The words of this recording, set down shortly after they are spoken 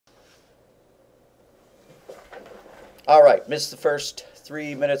All right, missed the first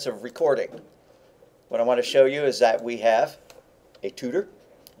 3 minutes of recording. What I want to show you is that we have a tutor.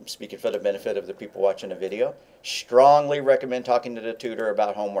 I'm speaking for the benefit of the people watching the video. Strongly recommend talking to the tutor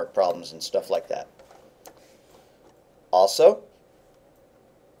about homework problems and stuff like that. Also,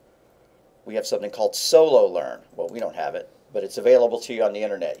 we have something called Solo Learn. Well, we don't have it, but it's available to you on the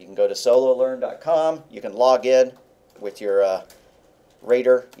internet. You can go to sololearn.com. You can log in with your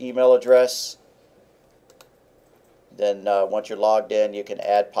Rater email address. Then once you're logged in, you can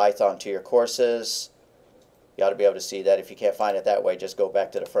add Python to your courses. You ought to be able to see that. If you can't find it that way, just go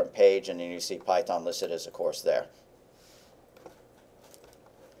back to the front page and then you see Python listed as a course there.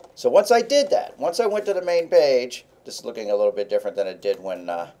 So once I did that, once I went to the main page, this is looking a little bit different than it did when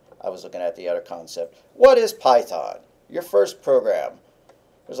I was looking at the other concept. What is Python? Your first program.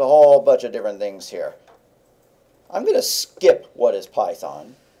 There's a whole bunch of different things here. I'm going to skip what is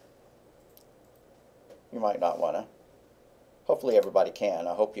Python. You might not want to. Hopefully everybody can.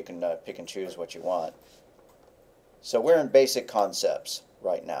 I hope you can pick and choose what you want. So we're in basic concepts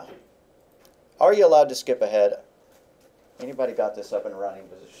right now. Are you allowed to skip ahead? Anybody got this up and running?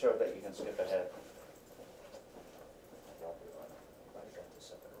 Does it show that you can skip ahead? Everybody got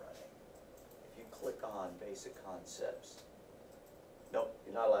this up and running. If you click on basic concepts. Nope,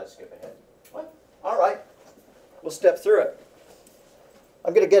 you're not allowed to skip ahead. What? All right. We'll step through it.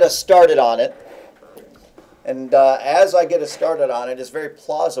 I'm going to get us started on it. And as I get us started on it, it's very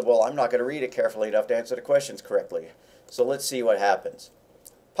plausible I'm not going to read it carefully enough to answer the questions correctly. So let's see what happens.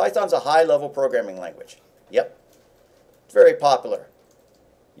 Python's a high-level programming language. Yep. It's very popular.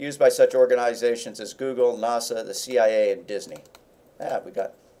 Used by such organizations as Google, NASA, the CIA, and Disney. We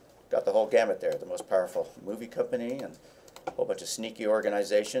got the whole gamut there. The most powerful movie company and a whole bunch of sneaky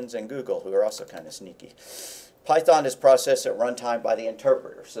organizations, and Google, who are also kind of sneaky. Python is processed at runtime by the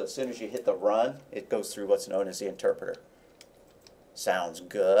interpreter. So as soon as you hit the run, it goes through what's known as the interpreter. Sounds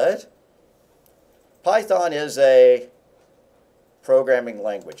good. Python is a programming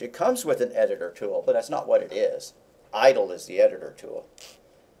language. It comes with an editor tool, but that's not what it is. Idle is the editor tool.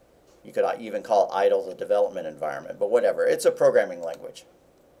 You could even call idle the development environment, but whatever. It's a programming language.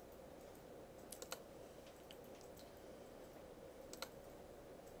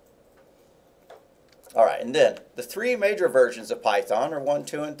 All right, and then the three major versions of Python are 1,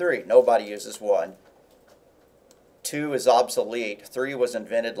 2, and 3. Nobody uses 1. 2 is obsolete. 3 was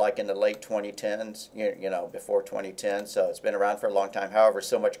invented like in the late 2010s, you know, before 2010, so it's been around for a long time. However,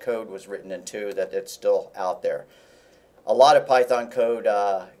 so much code was written in 2 that it's still out there. A lot of Python code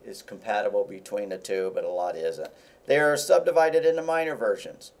is compatible between the two, but a lot isn't. They are subdivided into minor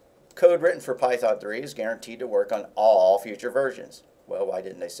versions. Code written for Python 3 is guaranteed to work on all future versions. Well, why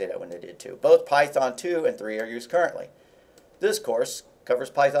didn't they say that when they did 2? Both Python 2 and 3 are used currently. This course covers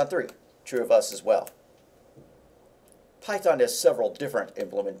Python 3. True of us as well. Python has several different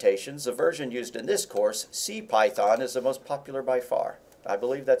implementations. The version used in this course, CPython, is the most popular by far. I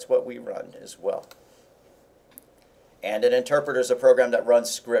believe that's what we run as well. And an interpreter is a program that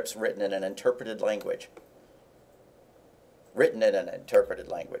runs scripts written in an interpreted language. Written in an interpreted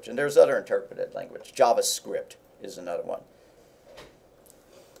language. And there's other interpreted language. JavaScript is another one.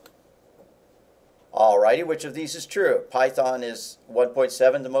 Alrighty, which of these is true? Python is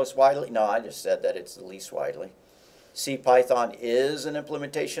 1.7 the most widely? No, I just said that it's the least widely. CPython is an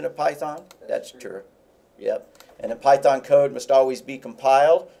implementation of Python? That's true. Yep. And the Python code must always be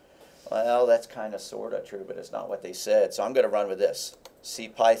compiled? Well, that's kind of sort of true, but it's not what they said. So I'm going to run with this.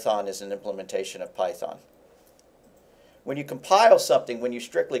 CPython is an implementation of Python. When you compile something, when you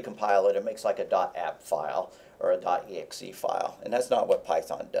strictly compile it, it makes like a .app file or a .exe file. And that's not what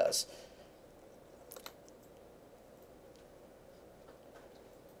Python does.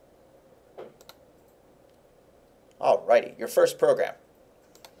 Alrighty, your first program.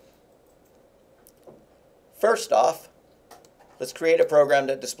 First off, let's create a program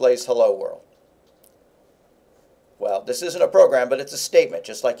that displays hello world. Well, this isn't a program, but it's a statement,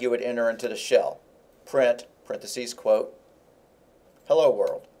 just like you would enter into the shell. Print, parentheses, quote, hello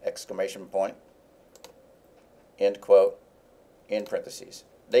world, exclamation point, end quote, in parentheses.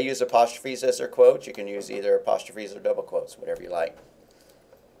 They use apostrophes as their quotes. You can use either apostrophes or double quotes, whatever you like.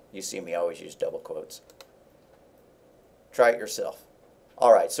 You see me always use double quotes. Try it yourself.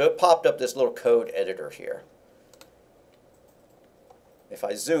 All right, so it popped up this little code editor here. If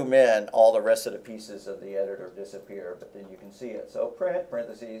I zoom in, all the rest of the pieces of the editor disappear, but then you can see it. So print,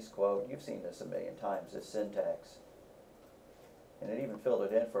 parentheses, quote, you've seen this a million times, this syntax. And it even filled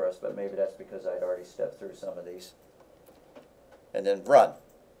it in for us, but maybe that's because I'd already stepped through some of these. And then run.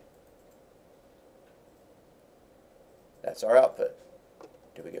 That's our output.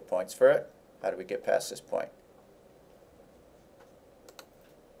 Do we get points for it? How do we get past this point?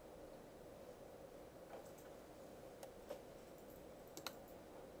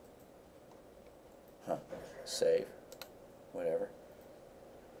 save, whatever.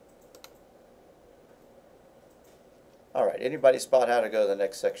 All right, anybody spot how to go to the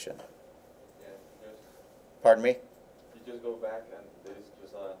next section? Yeah, just, Pardon me? you just go back and there's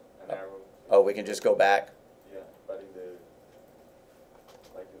just an arrow. Oh, we can just go back? Yeah, but in the,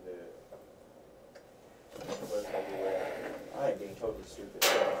 like in the, first everywhere, I am being totally stupid.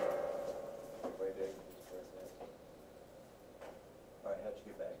 right there, you just press that. All right, how'd you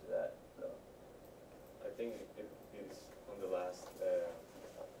get back to that? I think it's on the last,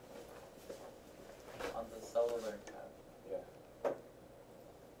 On the cellular tab. yeah.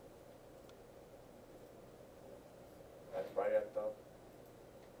 Right at top,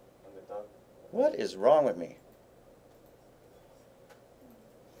 on the top. What is wrong with me?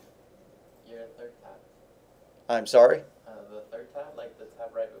 Your third tab. I'm sorry? The third tab, like the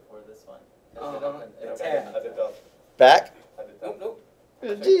tab right before this one. At It the top, Back? at the top. Nope.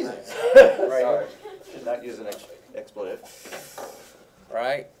 Jesus. Right. Sorry. Should not use an expletive.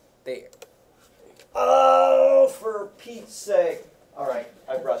 Right there. Oh, for Pete's sake. All right,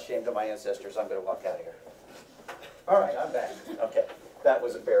 I brought shame to my ancestors. I'm going to walk out of here. All right, I'm back. Okay, that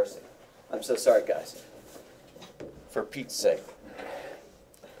was embarrassing. I'm so sorry, guys. For Pete's sake.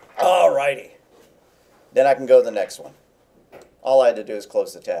 All righty. Then I can go to the next one. All I had to do is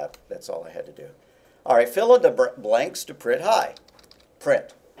close the tab. That's all I had to do. All right, fill in the blanks to print high.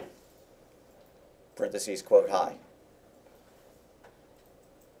 Print. Parentheses, quote, high.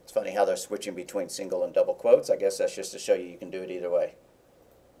 It's funny how they're switching between single and double quotes. I guess that's just to show you can do it either way.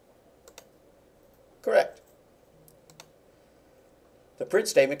 Correct. The print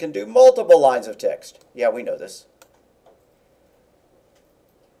statement can do multiple lines of text. Yeah, we know this.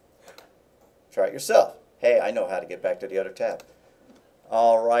 Try it yourself. Hey, I know how to get back to the other tab.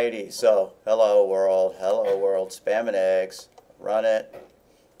 Alrighty, so hello world, spam and eggs, run it.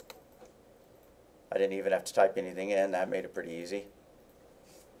 I didn't even have to type anything in. That made it pretty easy.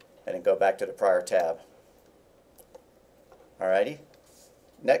 And then go back to the prior tab. Alrighty,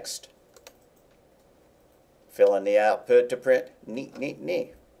 next. Fill in the output to print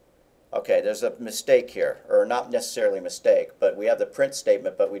neat. Okay, there's a mistake here, or not necessarily a mistake, but we have the print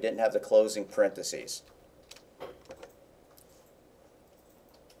statement, but we didn't have the closing parentheses.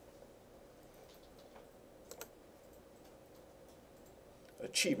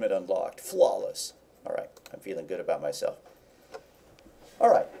 Achievement unlocked, flawless. All right, I'm feeling good about myself. All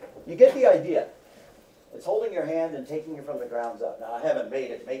right, you get the idea. It's holding your hand and taking you from the ground up. Now, I haven't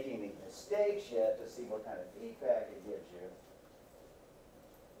made it making any mistakes yet to see what kind of feedback it gives you.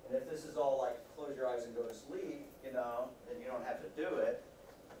 And if this is all like close your eyes and go to sleep, you know, then you don't have to do it.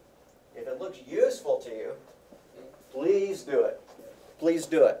 If it looks useful to you, please do it. Please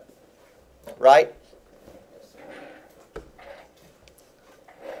do it. Right?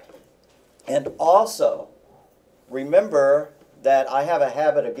 And also, remember that I have a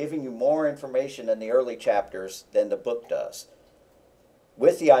habit of giving you more information in the early chapters than the book does,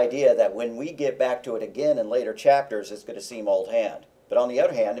 with the idea that when we get back to it again in later chapters, it's going to seem old hand. But on the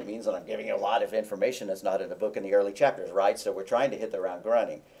other hand, it means that I'm giving you a lot of information that's not in the book in the early chapters, right? So we're trying to hit the ground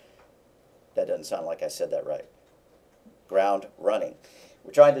running. That doesn't sound like I said that right. Ground running.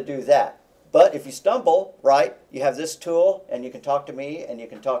 We're trying to do that. But if you stumble, right, you have this tool, and you can talk to me, and you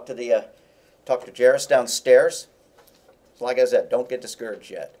can talk to Jairus downstairs. So like I said, don't get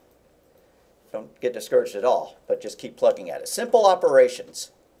discouraged yet. Don't get discouraged at all, but just keep plugging at it. Simple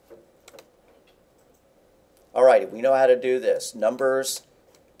operations. All righty, we know how to do this. Numbers,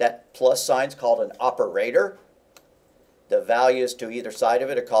 that plus sign's called an operator. The values to either side of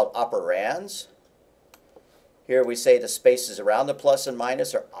it are called operands. Here we say the spaces around the plus and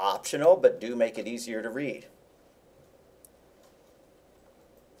minus are optional, but do make it easier to read.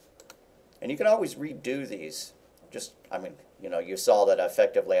 And you can always redo these. You saw that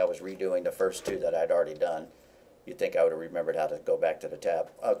effectively I was redoing the first two that I'd already done. You'd think I would have remembered how to go back to the tab.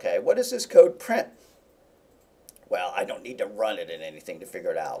 Okay, what does this code print? Well, I don't need to run it in anything to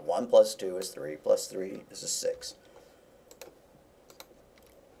figure it out. 1 plus 2 is 3, plus 3 is a 6.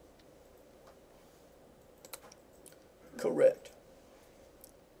 Correct.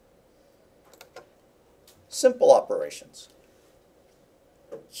 Simple operations.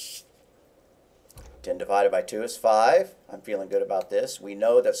 10 divided by 2 is 5. I'm feeling good about this. We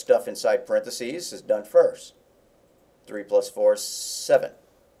know that stuff inside parentheses is done first. 3 plus 4 is 7.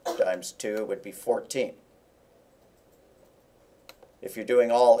 Times 2 would be 14. If you're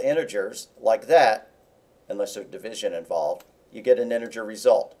doing all integers like that, unless there's division involved, you get an integer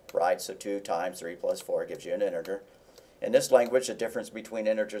result, right? So 2 times 3 plus 4 gives you an integer. In this language, the difference between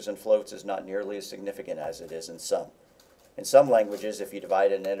integers and floats is not nearly as significant as it is in some. In some languages, if you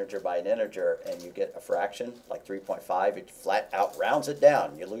divide an integer by an integer and you get a fraction, like 3.5, it flat out rounds it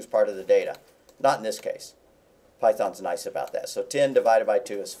down. You lose part of the data. Not in this case. Python's nice about that. So 10 divided by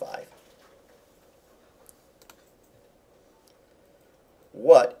 2 is 5.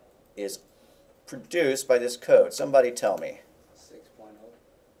 What is produced by this code? Somebody tell me. 6.0.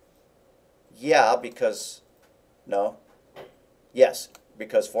 Yeah, because, no. Yes,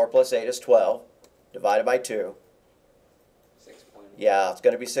 because 4 plus 8 is 12, divided by 2. 6.0. Yeah, it's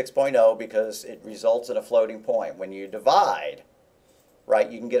going to be 6.0 because it results in a floating point. When you divide, right,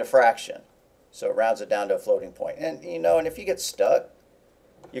 you can get a fraction. So it rounds it down to a floating point. And, you know, and if you get stuck,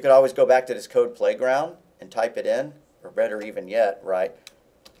 you could always go back to this code playground and type it in, or better even yet, right?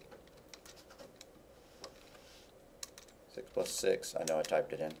 6 plus 6, I know I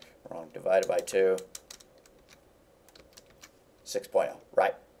typed it in wrong, divided by 2, 6.0,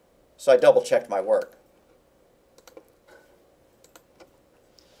 right. So I double checked my work.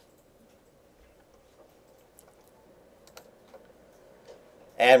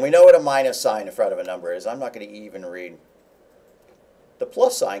 And we know what a minus sign in front of a number is. I'm not going to even read. The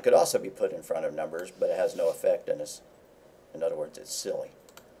plus sign could also be put in front of numbers, but it has no effect in this. In other words, it's silly.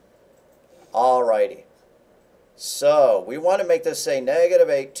 Alrighty. So we want to make this say negative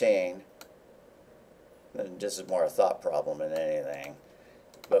 18. And this is more a thought problem than anything.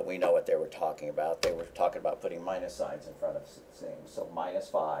 But we know what they were talking about. They were talking about putting minus signs in front of things. So minus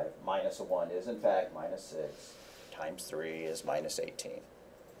 5, minus 1 is in fact minus 6, times 3 is minus 18.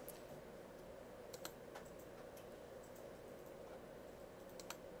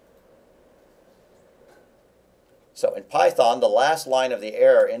 So in Python, the last line of the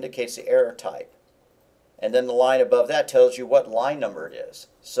error indicates the error type. And then the line above that tells you what line number it is.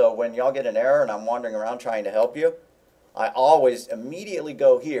 So when y'all get an error and I'm wandering around trying to help you, I always immediately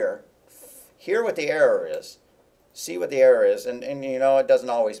go here, hear what the error is, see what the error is, and you know, it doesn't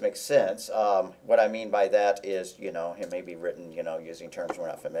always make sense. What I mean by that is, you know, it may be written, you know, using terms we're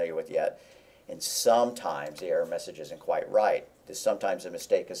not familiar with yet. And sometimes the error message isn't quite right. Sometimes the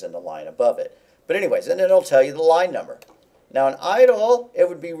mistake is in the line above it. But anyways, and then it'll tell you the line number. Now in idle, it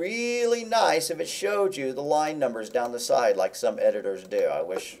would be really nice if it showed you the line numbers down the side like some editors do. I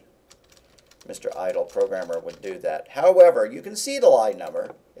wish Mr. Idle Programmer would do that. However, you can see the line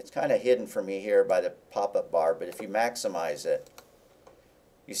number. It's kind of hidden for me here by the pop-up bar, but if you maximize it,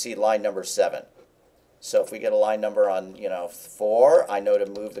 you see line number 7. So if we get a line number on, you know, 4, I know to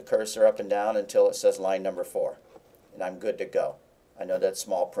move the cursor up and down until it says line number 4. And I'm good to go. I know that's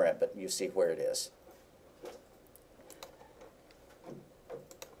small print, but you see where it is.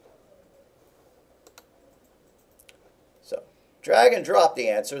 So drag and drop the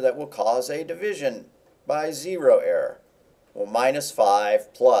answer that will cause a division by 0 error. Well, minus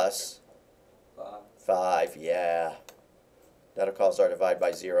 5 plus 5, yeah. That'll cause our divide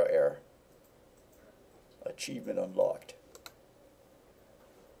by 0 error. Achievement unlocked.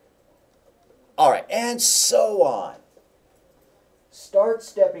 All right, and so on. Start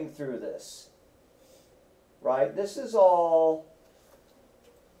stepping through this, right? This is all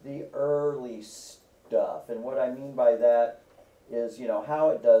the early stuff. And what I mean by that is, you know, how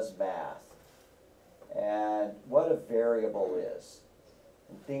it does math and what a variable is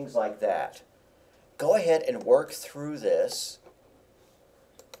and things like that. Go ahead and work through this.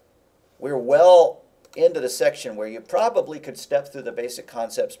 We're well into the section where you probably could step through the basic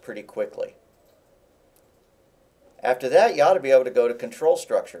concepts pretty quickly. After that, you ought to be able to go to control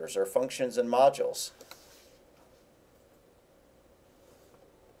structures or functions and modules.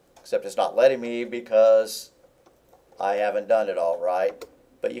 Except it's not letting me because I haven't done it all right.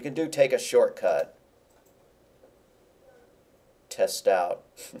 But you can take a shortcut. Test out.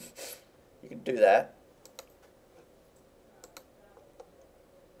 You can do that.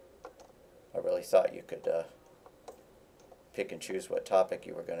 I really thought you could pick and choose what topic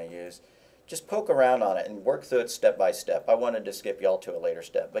you were going to use. Just poke around on it and work through it step by step. I wanted to skip y'all to a later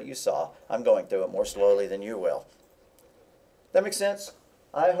step, but you saw I'm going through it more slowly than you will. That makes sense?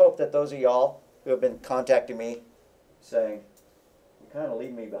 I hope that those of y'all who have been contacting me saying, you kind of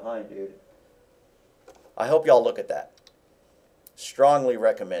leave me behind, dude. I hope y'all look at that. Strongly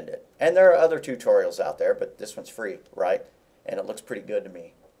recommend it. And there are other tutorials out there, but this one's free, right? And it looks pretty good to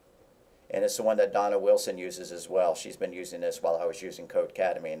me. And it's the one that Donna Wilson uses as well. She's been using this while I was using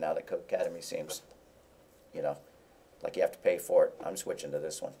Codecademy, and now that Codecademy seems, you know, like you have to pay for it, I'm switching to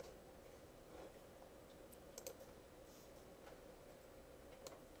this one.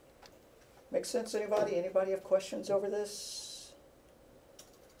 Make sense, anybody? Anybody have questions over this?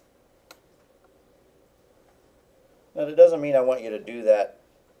 Now, that doesn't mean I want you to do that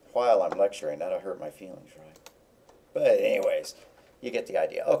while I'm lecturing. That'll hurt my feelings, right? But anyways, you get the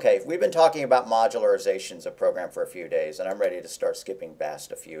idea. Okay, we've been talking about modularizations of program for a few days, and I'm ready to start skipping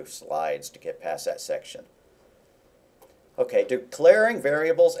past a few slides to get past that section. Okay, declaring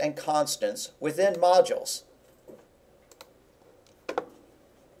variables and constants within modules.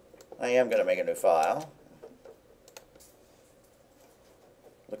 I am going to make a new file.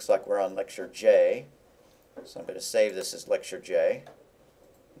 Looks like we're on Lecture J. So I'm going to save this as Lecture J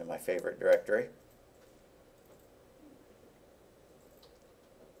in my favorite directory.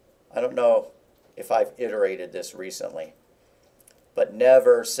 I don't know if I've iterated this recently, but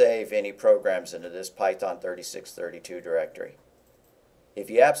never save any programs into this Python 3632 directory. If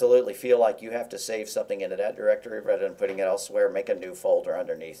you absolutely feel like you have to save something into that directory rather than putting it elsewhere, make a new folder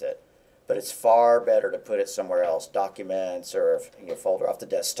underneath it. But it's far better to put it somewhere else, documents or a folder off the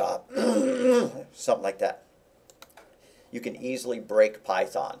desktop, something like that. You can easily break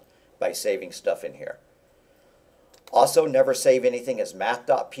Python by saving stuff in here. Also, never save anything as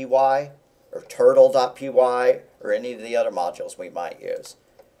math.py or turtle.py or any of the other modules we might use.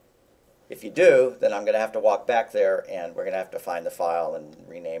 If you do, then I'm going to have to walk back there and we're going to have to find the file and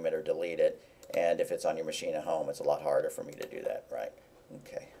rename it or delete it. And if it's on your machine at home, it's a lot harder for me to do that, right?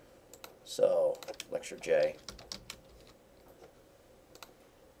 Okay. So, Lecture J.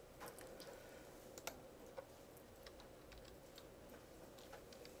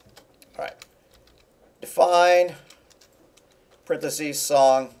 All right. Define parentheses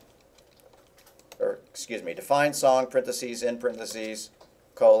song, or excuse me, define song parentheses in parentheses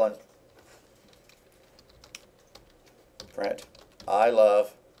colon print I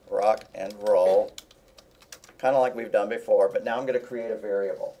love rock and roll, kind of like we've done before, but now I'm going to create a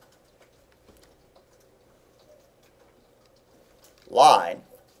variable. Line,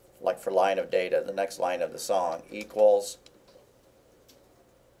 like for line of data, the next line of the song, equals,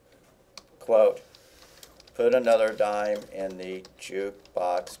 quote, put another dime in the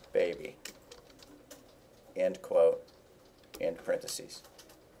jukebox, baby, end quote, end parentheses.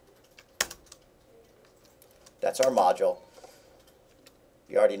 That's our module.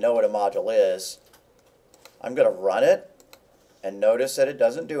 You already know what a module is. I'm going to run it, and notice that it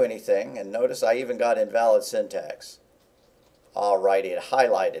doesn't do anything, and notice I even got invalid syntax. Alrighty, it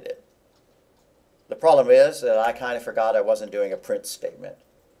highlighted it. The problem is that I kind of forgot I wasn't doing a print statement,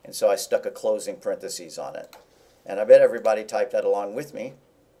 and so I stuck a closing parentheses on it. And I bet everybody typed that along with me.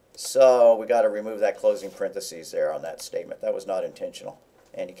 So we got to remove that closing parentheses there on that statement. That was not intentional,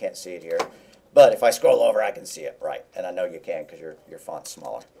 and you can't see it here. But if I scroll over, I can see it, right? And I know you can because your font's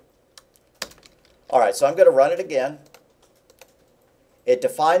smaller. All right, so I'm going to run it again. It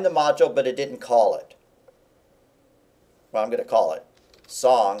defined the module, but it didn't call it. Well, I'm going to call it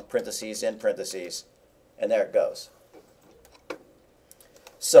song, parentheses, in parentheses, and there it goes.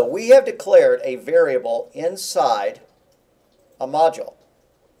 So we have declared a variable inside a module.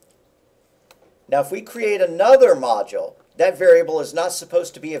 Now, if we create another module, that variable is not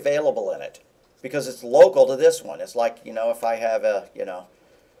supposed to be available in it because it's local to this one. It's like, if I have a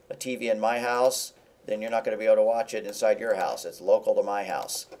TV in my house, then you're not going to be able to watch it inside your house. It's local to my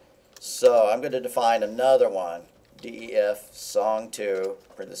house. So I'm going to define another one, def song2,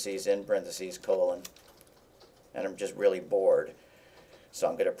 parentheses, in parentheses, colon, and I'm just really bored. So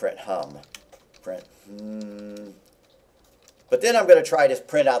I'm going to print hum, print But then I'm going to try to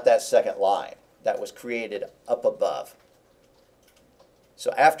print out that second line that was created up above.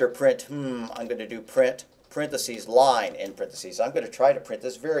 So after print I'm going to do print parentheses line in parentheses. I'm going to try to print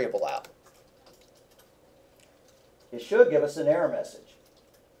this variable out. It should give us an error message.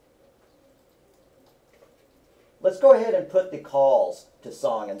 Let's go ahead and put the calls to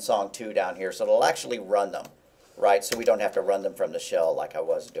song and song2 down here so it'll actually run them, right? So we don't have to run them from the shell like I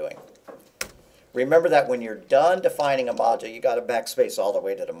was doing. Remember that when you're done defining a module, you got to backspace all the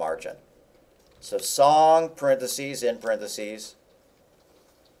way to the margin. So song, parentheses, in parentheses,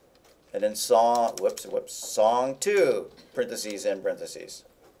 and then song, song2, parentheses, in parentheses.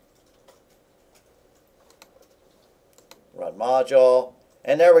 Run module,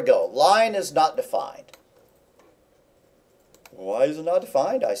 and there we go. Line is not defined. Why is it not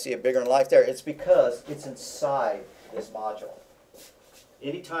defined? I see a bigger than life there. It's because it's inside this module.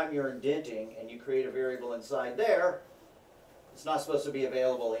 Anytime you're indenting and you create a variable inside there, it's not supposed to be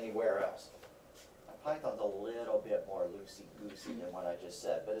available anywhere else. Python's a little bit more loosey-goosey than what I just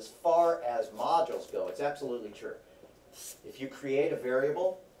said, but as far as modules go, it's absolutely true. If you create a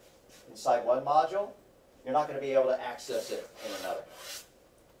variable inside one module, you're not going to be able to access it in another.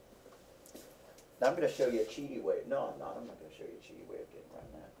 Now I'm going to show you a cheaty way. No, I'm not. I'm not going to show you a cheaty way of getting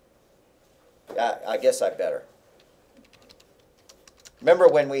around that. I guess I better. Remember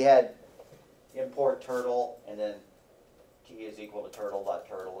when we had import turtle and then key is equal to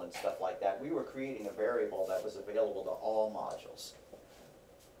turtle.turtle and stuff like that. We were creating a variable that was available to all modules.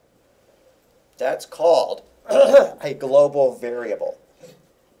 That's called a global variable.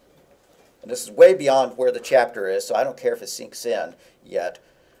 And this is way beyond where the chapter is, so I don't care if it sinks in yet.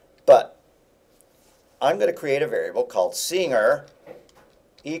 But I'm going to create a variable called Singer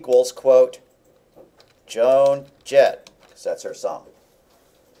equals, quote, Joan Jett, because that's her song.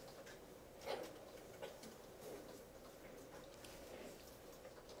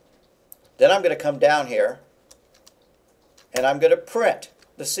 Then I'm going to come down here, and I'm going to print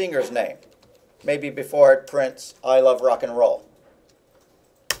the singer's name. Maybe before it prints, I love rock and roll.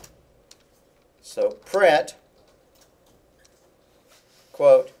 So print,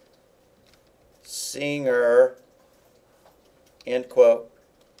 quote, singer, end quote,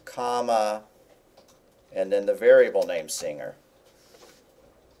 comma, and then the variable name singer.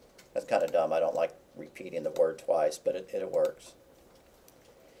 That's kind of dumb. I don't like repeating the word twice, but it works.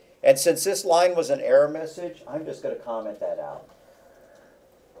 And since this line was an error message, I'm just going to comment that out.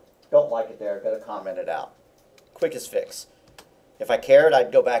 Don't like it there, going to comment it out. Quickest fix. If I cared,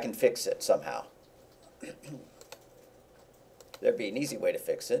 I'd go back and fix it somehow. There'd be an easy way to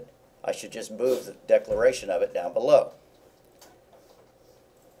fix it. I should just move the declaration of it down below.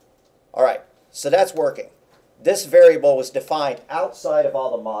 All right, so that's working. This variable was defined outside of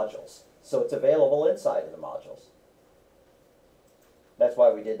all the modules, so it's available inside of the modules. That's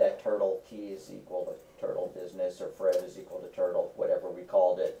why we did that turtle key is equal to turtle business, or Fred is equal to turtle, whatever we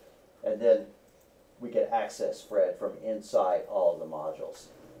called it. And then we can access Fred from inside all of the modules.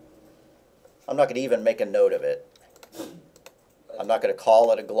 I'm not going to even make a note of it. I'm not going to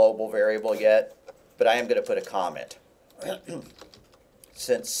call it a global variable yet, but I am going to put a comment.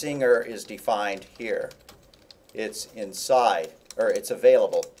 Since singer is defined here, it's inside, or it's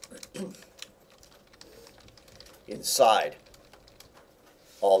available inside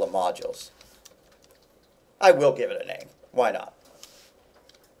all the modules. I will give it a name. Why not?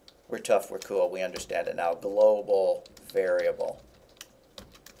 We're tough, we're cool, we understand it now. Global variable.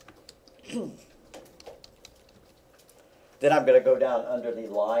 Then I'm going to go down under the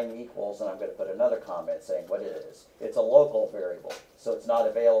line equals, and I'm going to put another comment saying what it is. It's a local variable, so it's not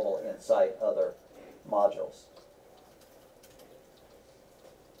available inside other modules.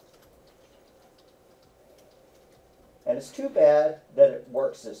 And it's too bad that it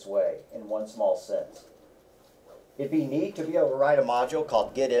works this way in one small sense. It'd be neat to be able to write a module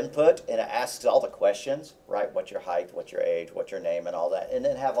called get input, and it asks all the questions, right? What's your height, what's your age, what's your name, and all that, and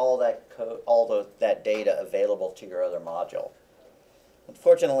then have all that code, that data available to your other module.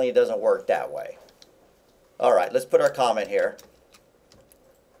 Unfortunately, it doesn't work that way. All right, let's put our comment here.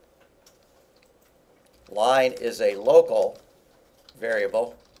 Line is a local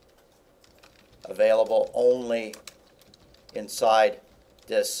variable available only inside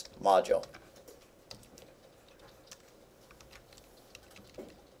this module.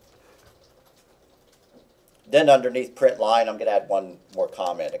 Then underneath print line, I'm going to add one more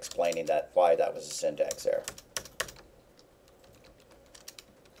comment explaining why that was a syntax error.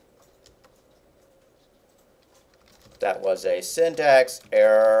 That was a syntax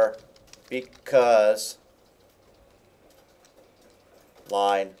error because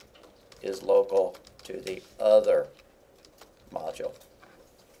line is local to the other module.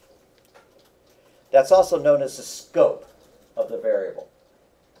 That's also known as the scope of the variable.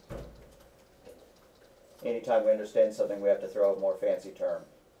 Anytime we understand something, we have to throw a more fancy term.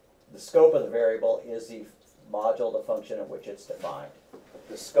 The scope of the variable is the module, the function in which it's defined.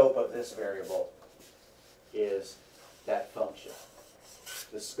 The scope of this variable is that function.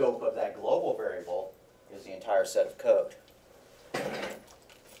 The scope of that global variable is the entire set of code.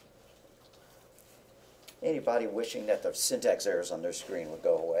 Anybody wishing that the syntax errors on their screen would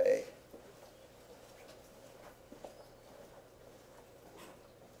go away?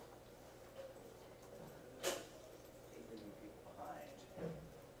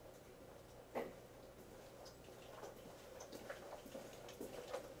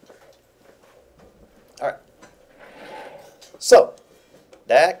 All right. So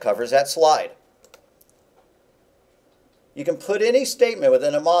that covers that slide. You can put any statement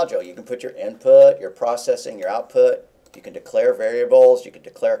within a module. You can put your input, your processing, your output. You can declare variables. You can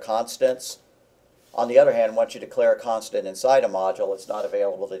declare constants. On the other hand, once you declare a constant inside a module, it's not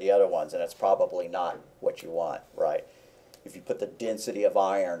available to the other ones, and it's probably not what you want, right? If you put the density of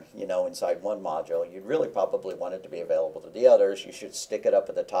iron, inside one module, you'd really probably want it to be available to the others. You should stick it up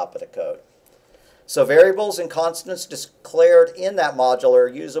at the top of the code. So variables and constants declared in that module are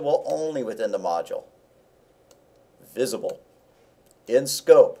usable only within the module. Visible. In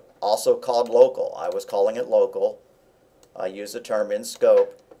scope, also called local. I was calling it local. I use the term in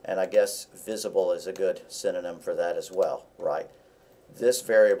scope, and I guess visible is a good synonym for that as well, right? This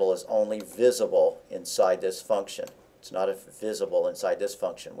variable is only visible inside this function. It's not visible inside this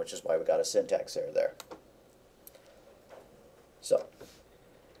function, which is why we got a syntax error there. So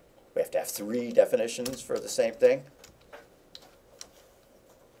we have to have 3 definitions for the same thing.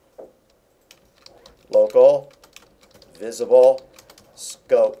 Local, visible,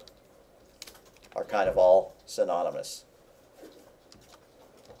 scope are kind of all synonymous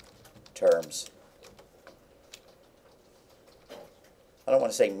terms. I don't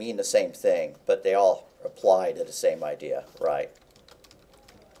want to say mean the same thing, but they all apply to the same idea, right?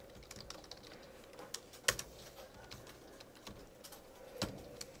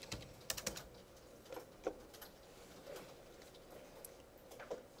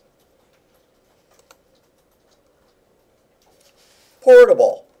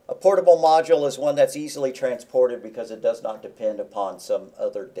 Portable. A portable module is one that's easily transported because it does not depend upon some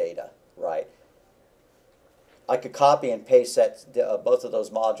other data, right? I could copy and paste both of those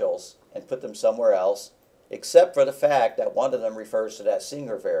modules and put them somewhere else, except for the fact that one of them refers to that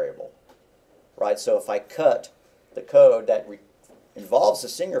singular variable, right? So if I cut the code that involves the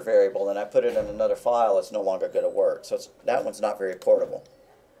singular variable and I put it in another file, it's no longer going to work. So that one's not very portable.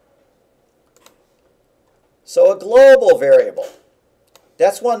 So a global variable.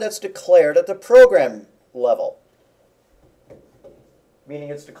 That's one that's declared at the program level, meaning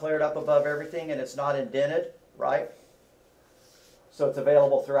it's declared up above everything and it's not indented, right? So it's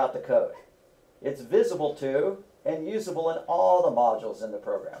available throughout the code. It's visible to and usable in all the modules in the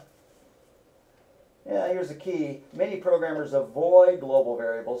program. Yeah, here's the key. Many programmers avoid global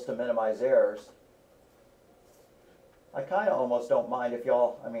variables to minimize errors. I kind of almost don't mind if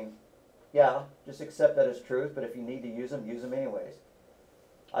y'all, yeah, just accept that as truth, but if you need to use them anyways.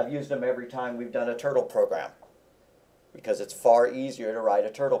 I've used them every time we've done a turtle program because it's far easier to write a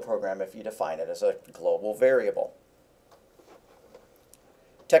turtle program if you define it as a global variable.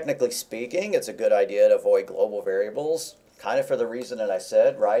 Technically speaking, it's a good idea to avoid global variables, kind of for the reason that I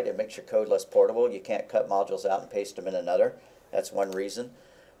said, right? It makes your code less portable. You can't cut modules out and paste them in another. That's one reason.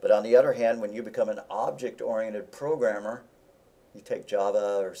 But on the other hand, when you become an object-oriented programmer, you take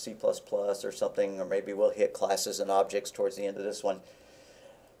Java or C++ or something, or maybe we'll hit classes and objects towards the end of this one,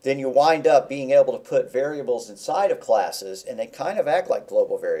 then you wind up being able to put variables inside of classes, and they kind of act like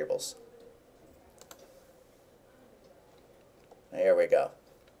global variables. There we go.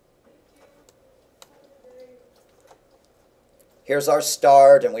 Here's our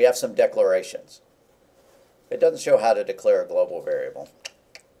start, and we have some declarations. It doesn't show how to declare a global variable.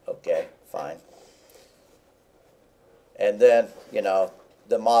 Okay, fine. And then,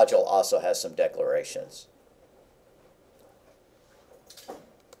 the module also has some declarations.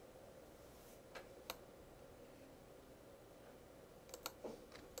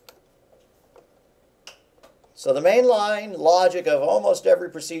 So the mainline logic of almost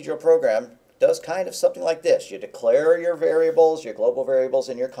every procedural program does kind of something like this. You declare your variables, your global variables,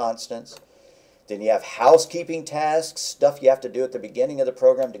 and your constants. Then you have housekeeping tasks, stuff you have to do at the beginning of the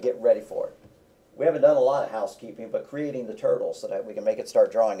program to get ready for it. We haven't done a lot of housekeeping, but creating the turtle so that we can make it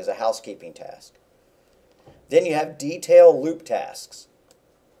start drawing is a housekeeping task. Then you have detail loop tasks,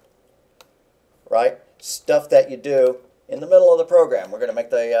 right? Stuff that you do in the middle of the program. We're going to make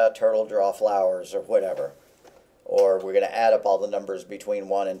the turtle draw flowers or whatever. Or we're going to add up all the numbers between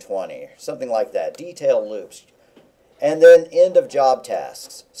 1 and 20, something like that. Detail loops. And then end of job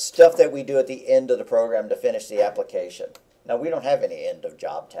tasks, stuff that we do at the end of the program to finish the application. Now, we don't have any end of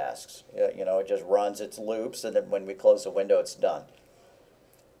job tasks. It just runs its loops, and then when we close the window, it's done.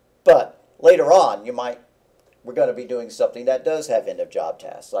 But later on, we're going to be doing something that does have end of job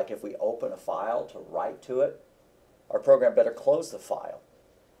tasks. Like if we open a file to write to it, our program better close the file.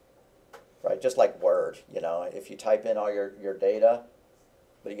 Right, just like Word, if you type in all your data,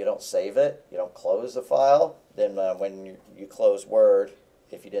 but you don't save it, you don't close the file, then when you close Word,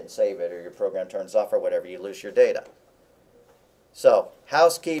 if you didn't save it or your program turns off or whatever, you lose your data. So,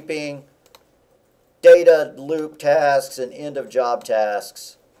 housekeeping, data loop tasks, and end of job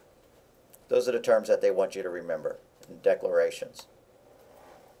tasks, those are the terms that they want you to remember in declarations.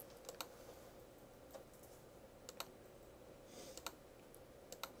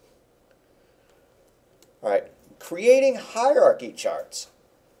 All right, creating hierarchy charts.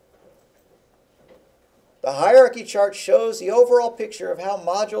 The hierarchy chart shows the overall picture of how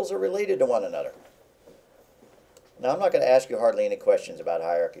modules are related to one another. Now, I'm not going to ask you hardly any questions about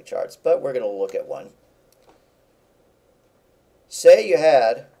hierarchy charts, but we're going to look at one. Say you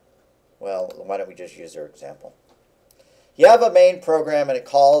had, well, why don't we just use their example? You have a main program and it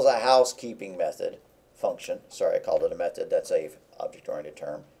calls a housekeeping method function. Sorry, I called it a method. That's a object-oriented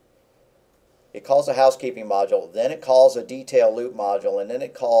term. It calls a housekeeping module, then it calls a detail loop module, and then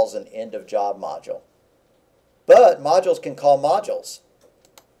it calls an end of job module. But modules can call modules.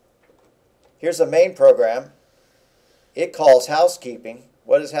 Here's the main program. It calls housekeeping.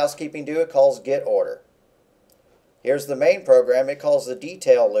 What does housekeeping do? It calls get order. Here's the main program. It calls the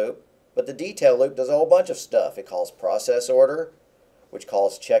detail loop, but the detail loop does a whole bunch of stuff. It calls process order, which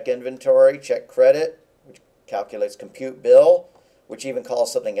calls check inventory, check credit, which calculates compute bill, which even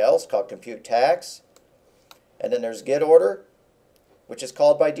calls something else called compute tax. And then there's get order, which is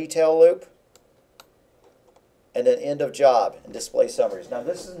called by detail loop. And then end of job and display summaries. Now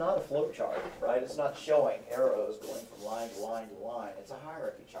this is not a flow chart, right? It's not showing arrows going from line to line to line. It's a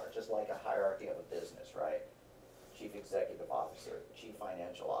hierarchy chart, just like a hierarchy of a business, right? Chief executive officer, chief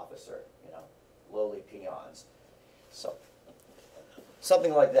financial officer, you know, lowly peons. So,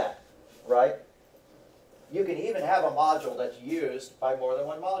 something like that, right? You can even have a module that's used by more than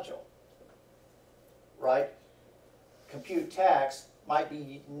one module, right? Compute tax might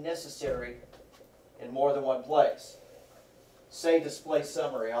be necessary in more than one place. Say display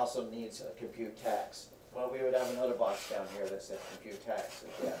summary also needs a compute tax. Well, we would have another box down here that said compute tax.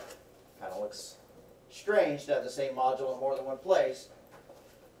 Again, kind of looks strange to have the same module in more than one place.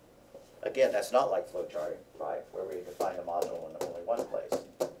 Again, that's not like flowcharting, right, where we define a module in only one place.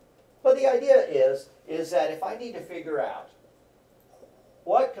 But the idea is that if I need to figure out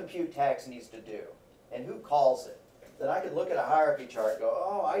what compute tax needs to do and who calls it, then I can look at a hierarchy chart and go,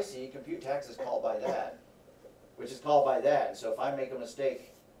 oh, I see, compute tax is called by that, which is called by that. And so if I make a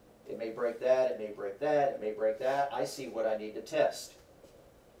mistake, it may break that, it may break that, it may break that. I see what I need to test.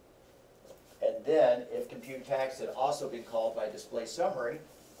 And then if compute tax had also been called by display summary,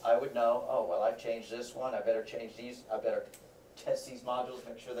 I would know, oh, well, I've changed this one. I better change these. I better test these modules,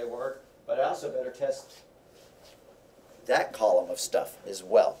 make sure they work. But I also better test that column of stuff as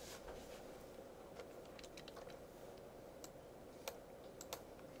well.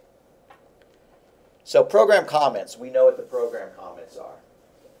 So program comments, we know what the program comments are.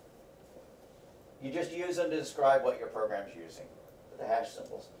 You just use them to describe what your program's using, the hash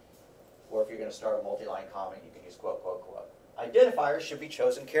symbols. Or if you're going to start a multi-line comment, you can use quote, quote, quote. Identifiers should be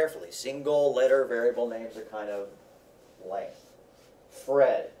chosen carefully. Single letter variable names are kind of lame.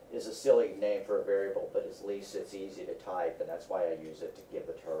 Fred is a silly name for a variable, but at least it's easy to type, and that's why I use it to give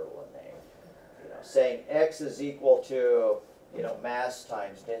the turtle a name. You know, saying x is equal to, you know, mass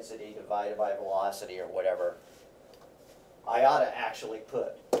times density divided by velocity or whatever, I ought to actually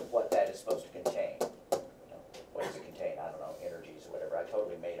put what that is supposed to contain. You know, what does it contain? I don't know, energies or whatever. I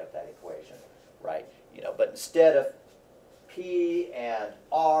totally made up that equation, right? You know, but instead of P and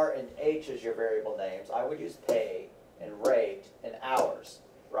R and H as your variable names, I would use pay and rate and hours,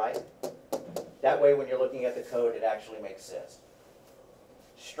 right? That way when you're looking at the code, it actually makes sense.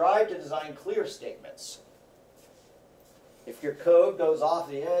 Strive to design clear statements. If your code goes off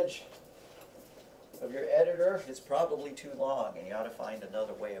the edge of your editor, it's probably too long, and you ought to find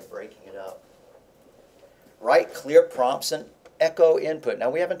another way of breaking it up. Write clear prompts and echo input. Now,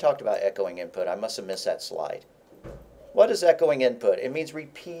 we haven't talked about echoing input. I must have missed that slide. What is echoing input? It means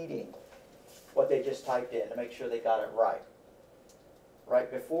repeating what they just typed in to make sure they got it right.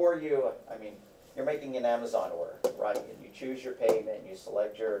 Right before you, I mean, you're making an Amazon order, right? And you choose your payment, you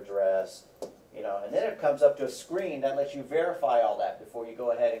select your address, you know, and then it comes up to a screen that lets you verify all that before you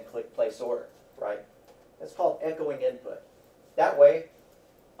go ahead and click place order, right? That's called echoing input. That way,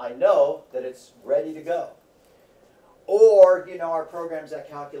 I know that it's ready to go. Or, you know, our programs that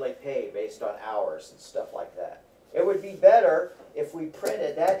calculate pay based on hours and stuff like that. It would be better if we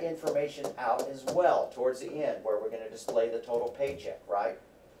printed that information out as well towards the end where we're going to display the total paycheck, right?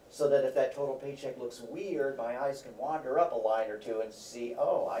 So that if that total paycheck looks weird, my eyes can wander up a line or two and see,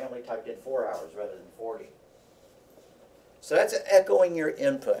 oh, I only typed in 4 hours rather than 40. So that's echoing your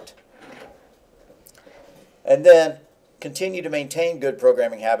input. And then continue to maintain good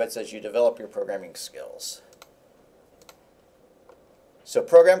programming habits as you develop your programming skills. So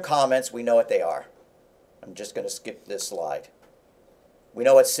program comments, we know what they are. I'm just going to skip this slide. We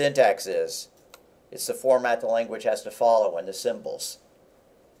know what syntax is. It's the format the language has to follow and the symbols,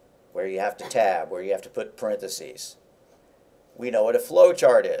 where you have to tab, where you have to put parentheses. We know what a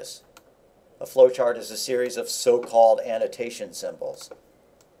flowchart is. A flowchart is a series of so-called annotation symbols,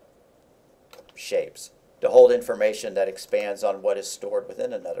 shapes, to hold information that expands on what is stored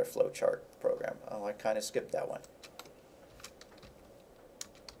within another flowchart program. Oh, I kind of skipped that one.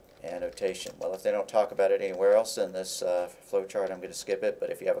 Annotation. Well, if they don't talk about it anywhere else in this flowchart, I'm going to skip it. But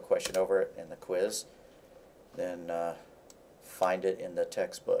if you have a question over it in the quiz, then find it in the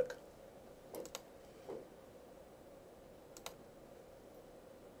textbook.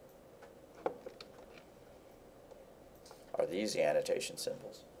 these the annotation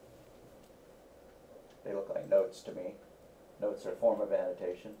symbols? They look like notes to me. Notes are a form of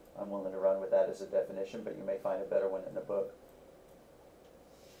annotation. I'm willing to run with that as a definition, but you may find a better one in the book.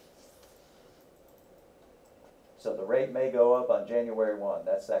 So the rate may go up on January 1.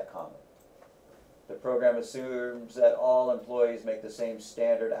 That's that comment. The program assumes that all employees make the same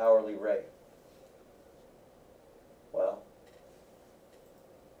standard hourly rate. Well,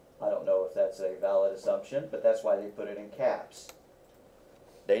 I don't know if that's a valid assumption, but that's why they put it in caps.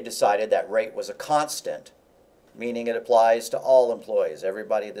 They decided that rate was a constant, meaning it applies to all employees.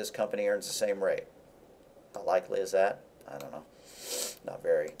 Everybody at this company earns the same rate. How likely is that? I don't know. Not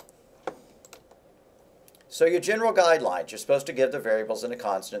very. So your general guidelines, you're supposed to give the variables and the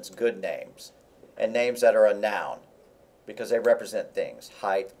constants good names, and names that are a noun, because they represent things: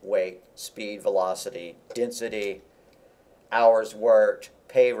 height, weight, speed, velocity, density, hours worked,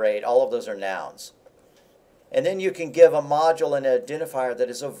 pay rate. All of those are nouns. And then you can give a module and an identifier that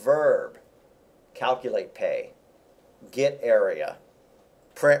is a verb: calculate pay, get area,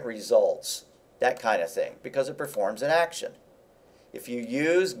 print results, that kind of thing, because it performs an action. If you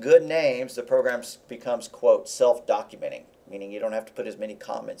use good names, the program becomes, quote, self-documenting, meaning you don't have to put as many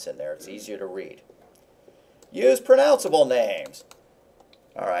comments in there. It's easier to read. Use pronounceable names.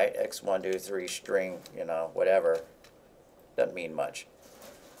 All right, x1, 2, 3, string, whatever. Doesn't mean much.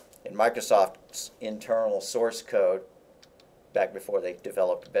 In Microsoft's internal source code, back before they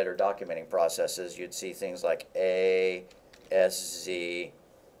developed better documenting processes, you'd see things like A, S, Z,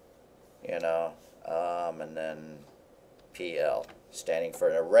 and then PL, standing for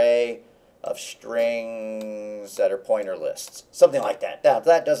an array of strings that are pointer lists. Something like that. Now,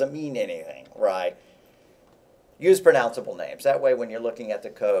 that doesn't mean anything, right? Use pronounceable names. That way, when you're looking at the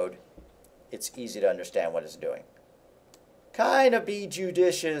code, it's easy to understand what it's doing. Kind of be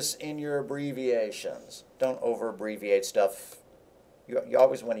judicious in your abbreviations. Don't over-abbreviate stuff. You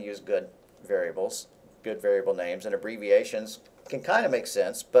always want to use good variables, good variable names, and abbreviations can kind of make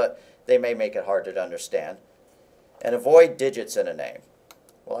sense, but they may make it harder to understand. And avoid digits in a name.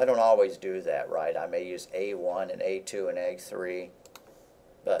 Well, I don't always do that, right? I may use A1 and A2 and A3,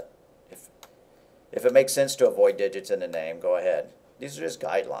 but if it makes sense to avoid digits in a name, go ahead. These are just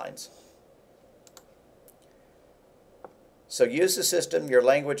guidelines. So use the system your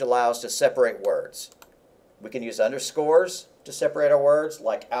language allows to separate words. We can use underscores to separate our words,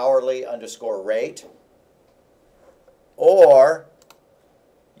 like hourly underscore rate. Or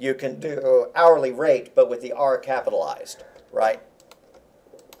you can do hourly rate, but with the R capitalized, right?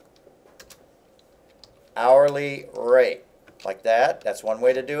 Hourly rate, like that. That's one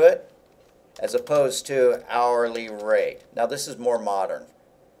way to do it, as opposed to hourly rate. Now, this is more modern.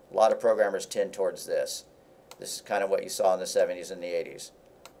 A lot of programmers tend towards this. This is kind of what you saw in the 70s and the 80s.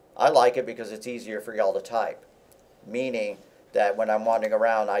 I like it because it's easier for y'all to type, meaning that when I'm wandering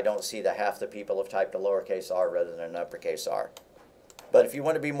around, I don't see that half the people have typed a lowercase r rather than an uppercase R. But if you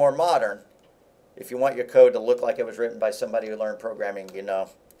want to be more modern, if you want your code to look like it was written by somebody who learned programming,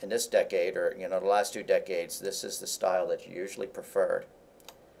 in this decade or, the last 2 decades, this is the style that you usually preferred.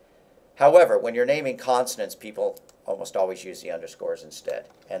 However, when you're naming consonants, people almost always use the underscores instead,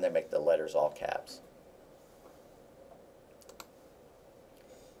 and they make the letters all caps.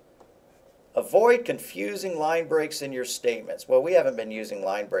 Avoid confusing line breaks in your statements. Well, we haven't been using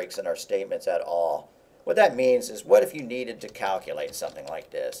line breaks in our statements at all. What that means is, what if you needed to calculate something like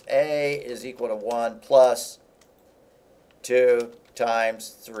this? A is equal to 1 plus 2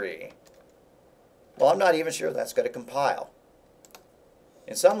 times 3. Well, I'm not even sure that's going to compile.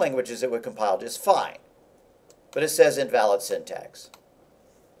 In some languages, it would compile just fine. But it says invalid syntax.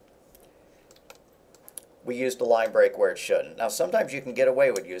 We used a line break where it shouldn't. Now, sometimes you can get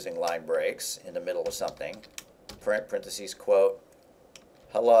away with using line breaks in the middle of something. Print, parentheses, quote,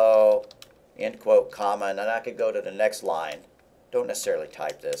 hello, end quote, comma, and then I could go to the next line. Don't necessarily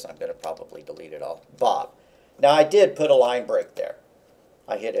type this. I'm going to probably delete it all. Bob. Now, I did put a line break there.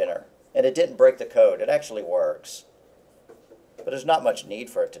 I hit enter, and it didn't break the code. It actually works. But there's not much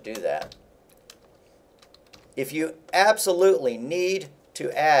need for it to do that. If you absolutely need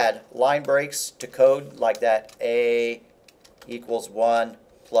to add line breaks to code like that, A equals 1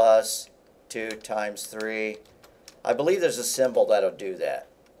 plus 2 times 3, I believe there's a symbol that'll do that.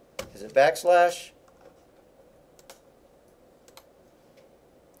 Is it backslash?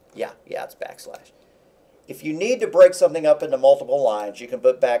 Yeah, it's backslash. If you need to break something up into multiple lines, you can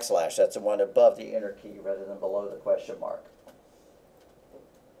put backslash. That's the one above the enter key rather than below the question mark.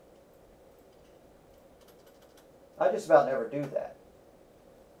 I just about never do that.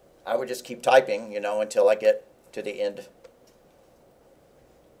 I would just keep typing, until I get to the end,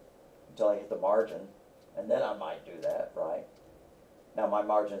 until I hit the margin. And then I might do that, right? Now my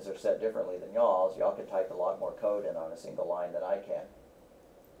margins are set differently than y'all's. Y'all can type a lot more code in on a single line than I can.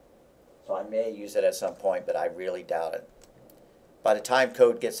 So I may use it at some point, but I really doubt it. By the time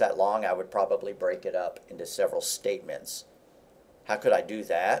code gets that long, I would probably break it up into several statements. How could I do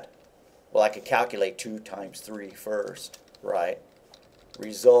that? Well, I could calculate 2 times 3 first, right?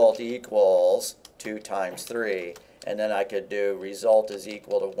 Result equals 2 times 3. And then I could do result is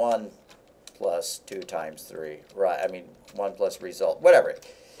equal to 1 plus 2 times 3, right? I mean, 1 plus result, whatever.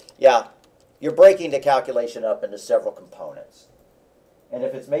 Yeah, you're breaking the calculation up into several components. And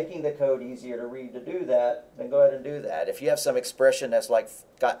if it's making the code easier to read to do that, then go ahead and do that. If you have some expression that's like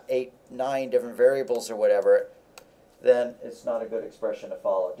got 8, 9 different variables or whatever, then it's not a good expression to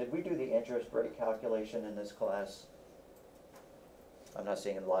follow. Did we do the interest rate calculation in this class? I'm not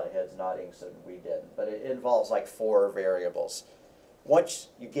seeing a lot of heads nodding, so we didn't. But it involves like 4 variables. Once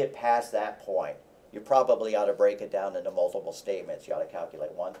you get past that point, you probably ought to break it down into multiple statements. You ought to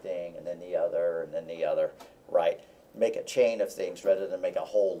calculate one thing, and then the other, and then the other, right? Make a chain of things rather than make a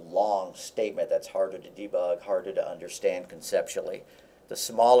whole long statement that's harder to debug, harder to understand conceptually. The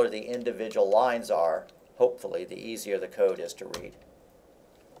smaller the individual lines are, hopefully, the easier the code is to read.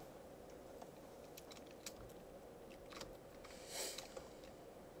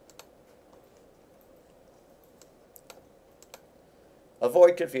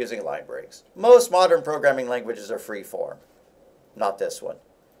 Avoid confusing line breaks. Most modern programming languages are free form. Not this one.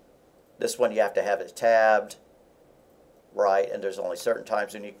 This one you have to have it tabbed, right? And there's only certain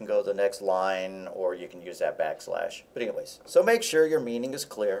times when you can go to the next line, or you can use that backslash. But anyways, so make sure your meaning is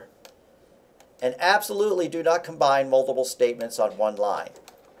clear. And absolutely do not combine multiple statements on one line.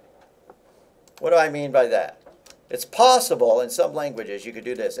 What do I mean by that? It's possible in some languages you could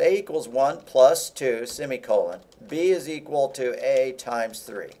do this. A equals 1 plus 2, semicolon. B is equal to A times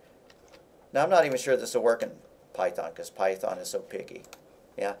 3. Now I'm not even sure this will work in Python because Python is so picky.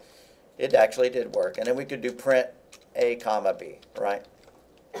 Yeah, it actually did work. And then we could do print A comma B, right?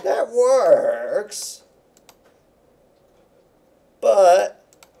 That works. But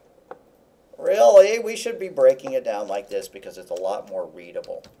really, we should be breaking it down like this because it's a lot more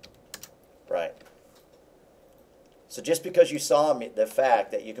readable, right? So just because you saw the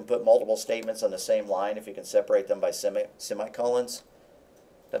fact that you can put multiple statements on the same line if you can separate them by semicolons,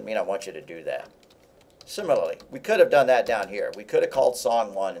 doesn't mean I want you to do that. Similarly, we could have done that down here. We could have called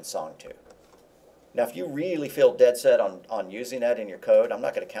song 1 and song 2. Now, if you really feel dead set on using that in your code, I'm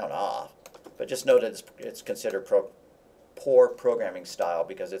not going to count off. But just know that it's considered poor programming style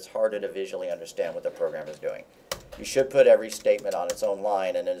because it's harder to visually understand what the program is doing. You should put every statement on its own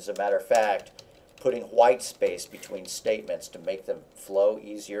line, and as a matter of fact, putting white space between statements to make them flow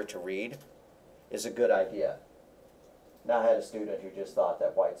easier to read is a good idea. Now I had a student who just thought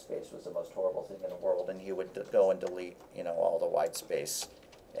that white space was the most horrible thing in the world, and he would go and delete, all the white space.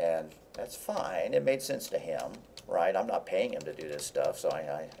 And that's fine. It made sense to him, right? I'm not paying him to do this stuff, so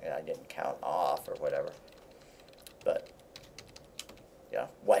I didn't count off or whatever. But, yeah,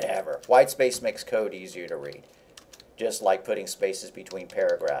 whatever. White space makes code easier to read. Just like putting spaces between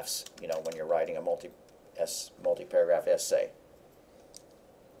paragraphs, when you're writing a multi-paragraph essay.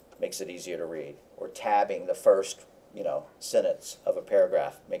 Makes it easier to read. Or tabbing the first, sentence of a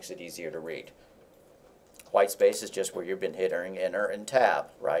paragraph makes it easier to read. White space is just where you've been hitting enter and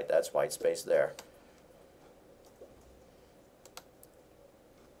tab, right? That's white space there.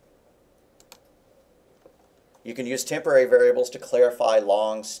 You can use temporary variables to clarify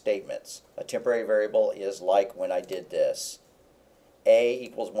long statements. A temporary variable is like when I did this. A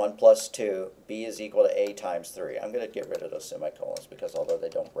equals 1 plus 2, B is equal to A times 3. I'm going to get rid of those semicolons because although they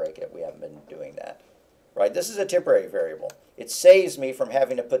don't break it, we haven't been doing that. Right? This is a temporary variable. It saves me from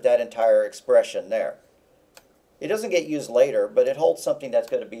having to put that entire expression there. It doesn't get used later, but it holds something that's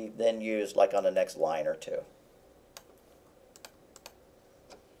going to be then used like on the next line or two.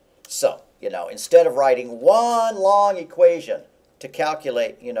 So, instead of writing one long equation to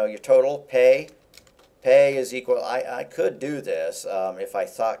calculate, your total pay is equal, I could do this if I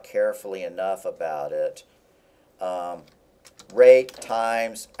thought carefully enough about it. Rate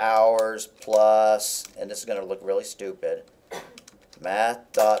times hours plus, and this is going to look really stupid,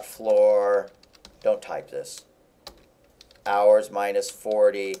 math.floor, don't type this, hours minus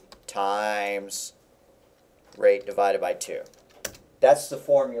 40 times rate divided by 2. That's the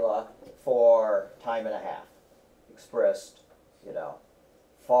formula for time and a half, expressed,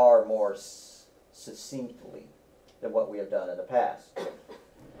 far more succinctly than what we have done in the past.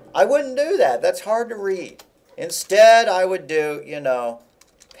 I wouldn't do that. That's hard to read. Instead, I would do,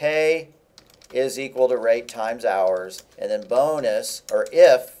 pay is equal to rate times hours, and then bonus, or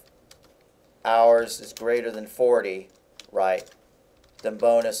if hours is greater than 40, right, then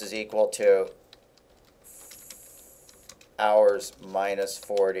bonus is equal to hours minus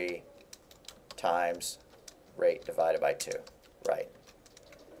 40 times rate divided by 2, right?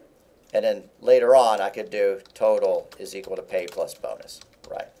 And then later on, I could do total is equal to pay plus bonus,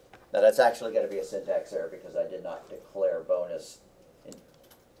 right? Now that's actually going to be a syntax error because I did not declare bonus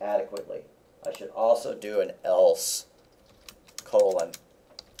adequately. I should also do an else colon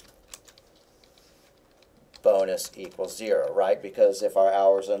bonus equals 0, right? Because if our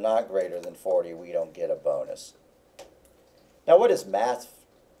hours are not greater than 40, we don't get a bonus. Now what does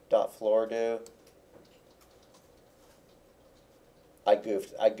math.floor do? I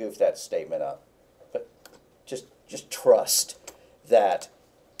goofed that statement up. But just trust that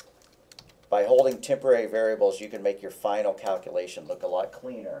by holding temporary variables, you can make your final calculation look a lot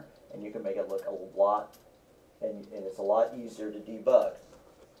cleaner, and you can make it look a lot, and it's a lot easier to debug.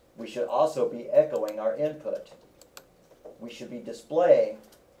 We should also be echoing our input. We should be displaying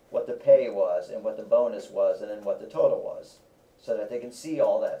what the pay was and what the bonus was and then what the total was, so that they can see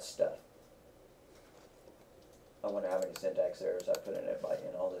all that stuff. I wonder how many syntax errors I put in it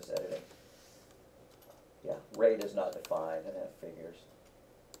in all this editing. Yeah, rate is not defined and that figures.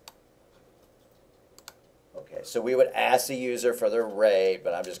 Okay, so we would ask the user for their rate,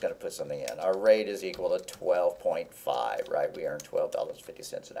 but I'm just going to put something in. Our rate is equal to 12.5, right? We earn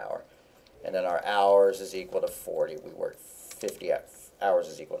 $12.50 an hour. And then our hours is equal to 40. We work 50 hours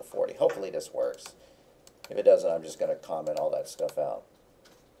is equal to 40. Hopefully this works. If it doesn't, I'm just going to comment all that stuff out.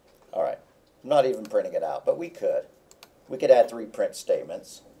 All right. I'm not even printing it out, but we could. We could add 3 print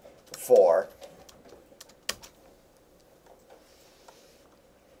statements. 4.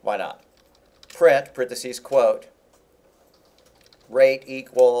 Why not? Print, parentheses, quote, rate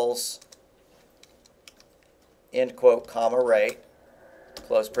equals, end quote, comma, rate,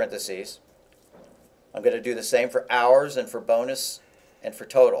 close parentheses. I'm going to do the same for hours and for bonus and for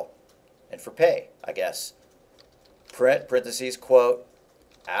total and for pay, I guess. Print, parentheses, quote,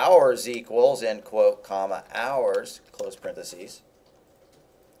 hours equals, end quote, comma, hours, close parentheses.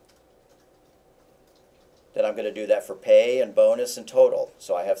 Then I'm going to do that for pay and bonus and total.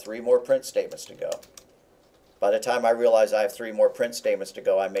 So I have 3 more print statements to go. By the time I realize I have 3 more print statements to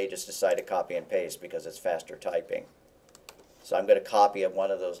go, I may just decide to copy and paste because it's faster typing. So I'm going to copy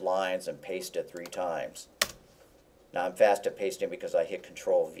one of those lines and paste it 3 times. Now I'm fast at pasting because I hit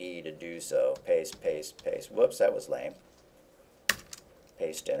Control V to do so. Paste, paste, paste. Whoops, that was lame.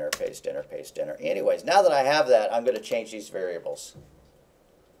 Paste, enter, paste, enter, paste, enter. Anyways, now that I have that, I'm going to change these variables.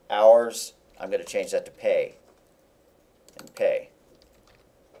 Hours, I'm going to change that to pay. And pay.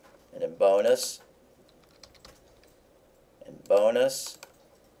 And then bonus. And bonus.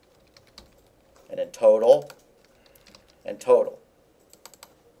 And then total. And total.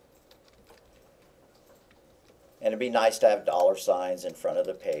 And it'd be nice to have dollar signs in front of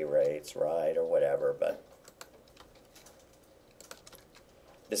the pay rates, right, or whatever, but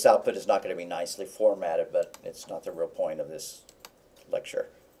this output is not going to be nicely formatted, but it's not the real point of this lecture.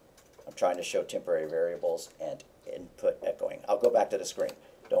 I'm trying to show temporary variables and input echoing. I'll go back to the screen,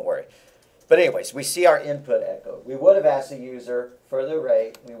 don't worry. But anyways, we see our input echoed. We would have asked the user for the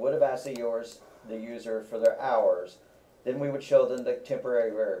rate. We would have asked the user for their hours. Then we would show them the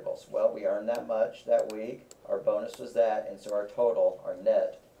temporary variables. Well, we earned that much that week. Our bonus was that, and so our total, our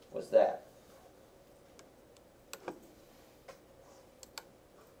net, was that.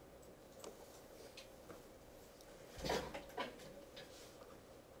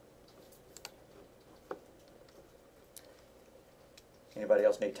 Anybody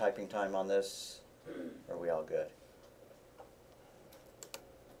else need typing time on this? Or are we all good?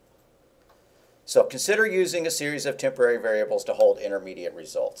 So consider using a series of temporary variables to hold intermediate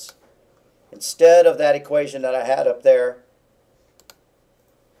results. Instead of that equation that I had up there,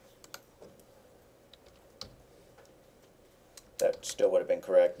 that still would have been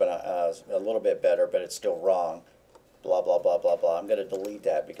correct, but a little bit better, but it's still wrong. Blah, blah, blah, blah, blah. I'm going to delete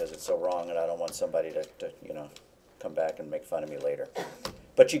that because it's so wrong and I don't want somebody to come back and make fun of me later.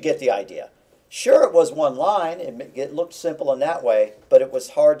 But you get the idea. Sure, it was one line. It looked simple in that way, but it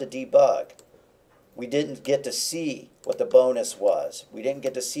was hard to debug. We didn't get to see what the bonus was. We didn't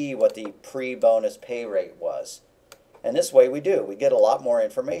get to see what the pre-bonus pay rate was. And this way we do. We get a lot more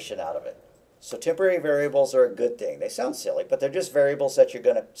information out of it. So temporary variables are a good thing. They sound silly, but they're just variables that you're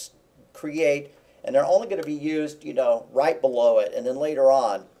going to create, and they're only going to be used, right below it. And then later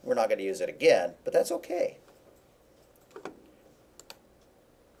on, we're not going to use it again, but that's okay.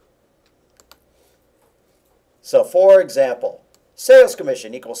 So for example, sales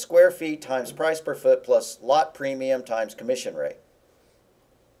commission equals square feet times price per foot plus lot premium times commission rate.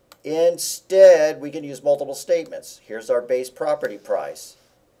 Instead, we can use multiple statements. Here's our base property price,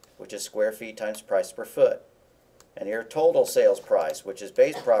 which is square feet times price per foot. And here total sales price, which is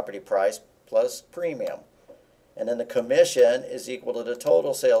base property price plus premium. And then the commission is equal to the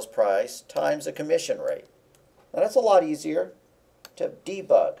total sales price times the commission rate. Now that's a lot easier to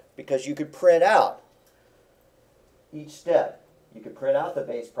debug because you could print out each step. You could print out the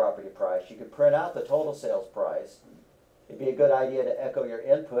base property price. You could print out the total sales price. It'd be a good idea to echo your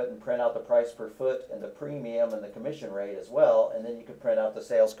input and print out the price per foot and the premium and the commission rate as well, and then you could print out the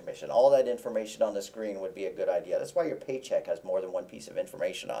sales commission. All that information on the screen would be a good idea. That's why your paycheck has more than one piece of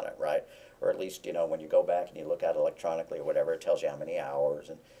information on it, right? Or at least, you know, when you go back and you look at it electronically or whatever, it tells you how many hours,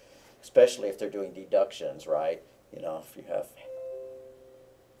 and especially if they're doing deductions, right? You know, if you have,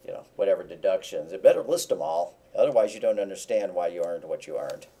 you know, whatever deductions, it better list them all. Otherwise, you don't understand why you earned what you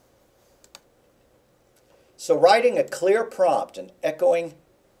earned. So writing a clear prompt and echoing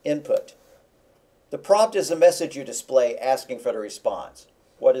input. The prompt is a message you display asking for the response.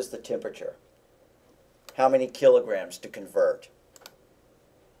 What is the temperature? How many kilograms to convert?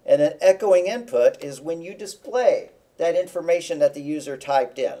 And an echoing input is when you display that information that the user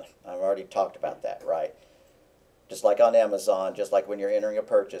typed in. I've already talked about that, right? Just like on Amazon, just like when you're entering a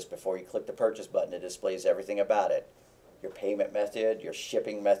purchase, before you click the purchase button, it displays everything about it. Your payment method, your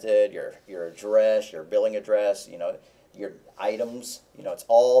shipping method, your address, your billing address, you know, your items, you know, it's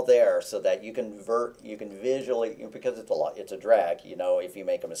all there so that you can visually, because it's a drag, you know, if you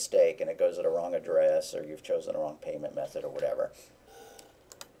make a mistake and it goes to the wrong address or you've chosen the wrong payment method or whatever.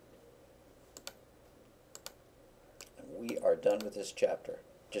 And we are done with this chapter,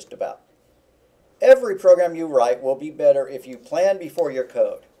 just about. Every program you write will be better if you plan before your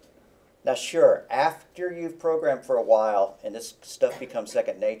code. Now sure, after you've programmed for a while and this stuff becomes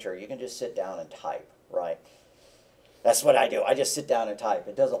second nature, you can just sit down and type, right? That's what I do. I just sit down and type.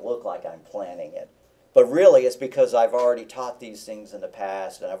 It doesn't look like I'm planning it. But really it's because I've already taught these things in the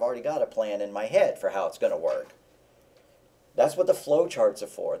past and I've already got a plan in my head for how it's going to work. That's what the flowcharts are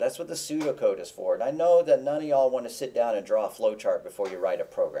for. That's what the pseudocode is for. And I know that none of y'all want to sit down and draw a flowchart before you write a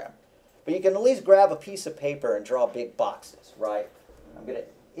program. But you can at least grab a piece of paper and draw big boxes, right? I'm going to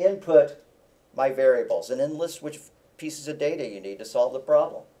input my variables and then list which pieces of data you need to solve the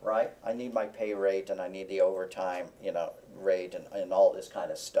problem, right? I need my pay rate and I need the overtime, you know, rate and all this kind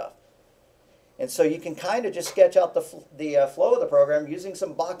of stuff. And so you can kind of just sketch out the flow of the program using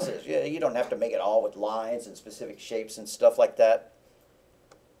some boxes. You don't have to make it all with lines and specific shapes and stuff like that.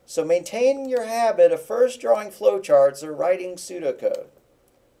 So maintain your habit of first drawing flowcharts or writing pseudocode.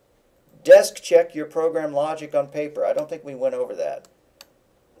 Desk check your program logic on paper. I don't think we went over that.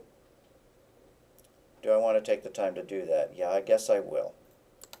 Do I want to take the time to do that? Yeah, I guess I will.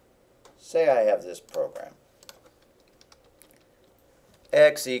 Say I have this program.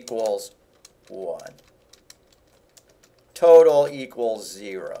 X equals 1. Total equals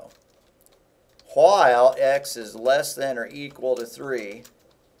 0. While x is less than or equal to 3,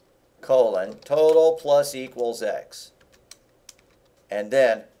 colon, total plus equals x. And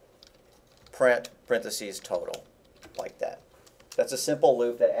then print parentheses total, like that. That's a simple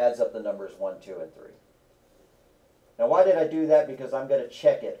loop that adds up the numbers 1, 2, and 3. Now why did I do that? Because I'm going to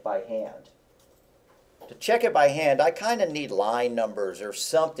check it by hand. To check it by hand, I kind of need line numbers or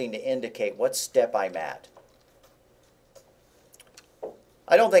something to indicate what step I'm at.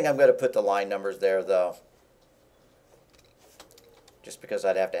 I don't think I'm going to put the line numbers there though, just because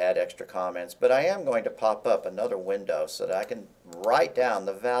I'd have to add extra comments. But I am going to pop up another window so that I can write down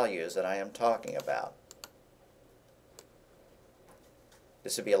the values that I am talking about.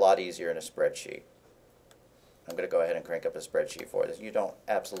 This would be a lot easier in a spreadsheet. I'm going to go ahead and crank up a spreadsheet for this. You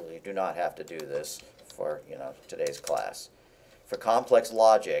absolutely do not have to do this for, you know, today's class. For complex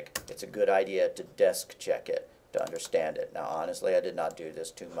logic, it's a good idea to desk check it to understand it. Now, honestly, I did not do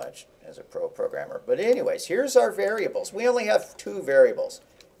this too much as a pro programmer. But anyways, here's our variables. We only have 2 variables.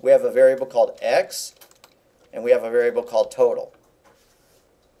 We have a variable called x, and we have a variable called total.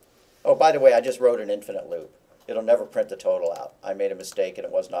 Oh, by the way, I just wrote an infinite loop. It'll never print the total out. I made a mistake, and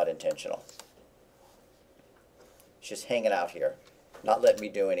it was not intentional. It's just hanging out here, not letting me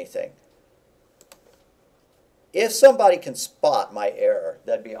do anything. If somebody can spot my error,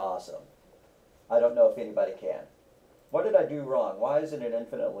 that'd be awesome. I don't know if anybody can. What did I do wrong? Why is it an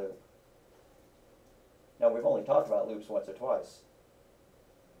infinite loop? Now, we've only talked about loops once or twice.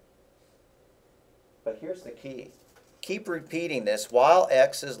 But here's the key. Keep repeating this while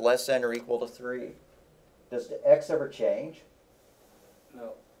x is less than or equal to 3. Does the x ever change?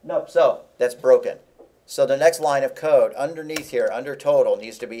 No. No, so that's broken. So the next line of code underneath here, under total,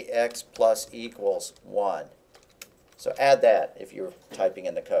 needs to be x plus equals 1. So add that if you're typing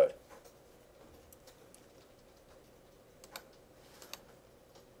in the code.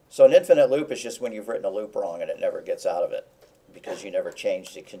 So an infinite loop is just when you've written a loop wrong and it never gets out of it because you never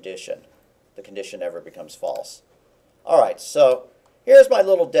changed the condition. The condition never becomes false. All right, so here's my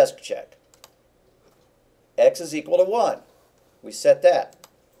little desk check. X is equal to 1. We set that.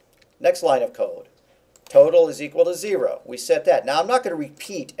 Next line of code. Total is equal to 0. We set that. Now I'm not going to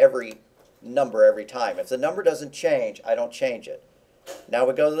repeat every number every time. If the number doesn't change, I don't change it. Now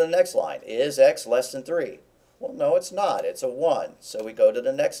we go to the next line. Is x less than 3? Well, no, it's not. It's a 1. So we go to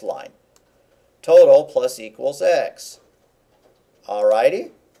the next line. Total plus equals x.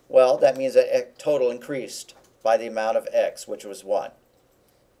 Alrighty. Well, that means that total increased by the amount of x, which was 1.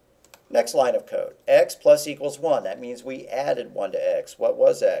 Next line of code. X plus equals 1. That means we added 1 to x. What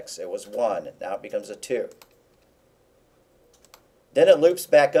was x? It was 1. Now it becomes a 2. Then it loops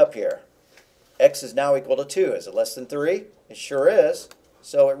back up here. X is now equal to 2. Is it less than 3? It sure is.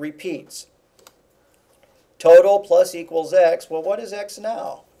 So it repeats. Total plus equals x. Well, what is x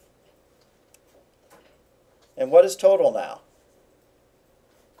now? And what is total now?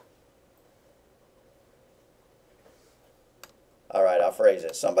 All right, I'll phrase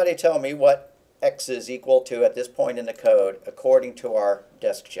it. Somebody tell me what x is equal to at this point in the code according to our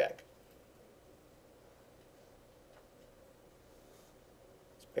desk check.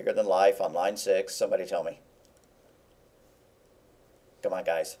 It's bigger than life on line 6. Somebody tell me. Come on,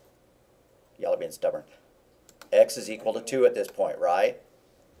 guys. Y'all are being stubborn. X is equal to 2 at this point, right?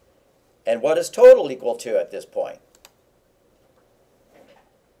 And what is total equal to at this point?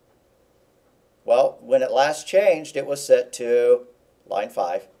 Well, when it last changed, it was set to line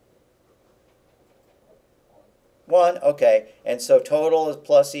 5. 1, okay. And so total is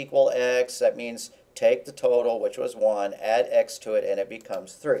plus equal x. That means take the total, which was 1, add x to it, and it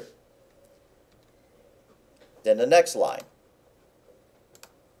becomes 3. Then the next line.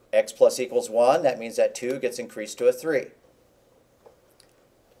 X plus equals 1. That means that 2 gets increased to a 3.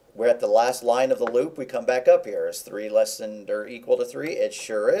 We're at the last line of the loop. We come back up here. Is 3 less than or equal to 3? It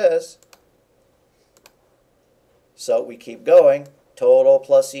sure is. So we keep going. Total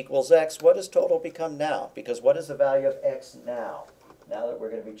plus equals x. What does total become now? Because what is the value of x now? Now that we're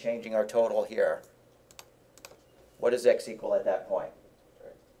going to be changing our total here. What is x equal at that point?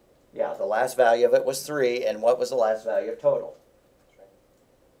 Yeah, the last value of it was 3. And what was the last value of total?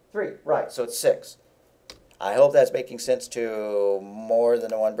 3. Right, so it's 6. I hope that's making sense to more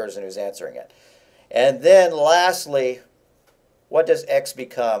than the one person who's answering it. And then lastly, what does x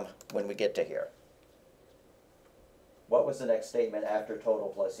become when we get to here? What was the next statement after total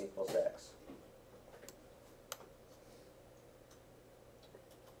plus equals x?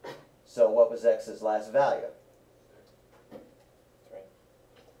 So what was x's last value? That's right.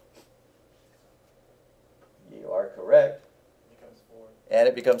 You are correct. It becomes 4. And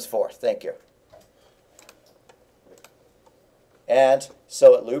it becomes 4. Thank you. And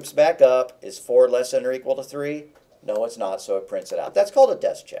so it loops back up. Is 4 less than or equal to 3? No, it's not, so it prints it out. That's called a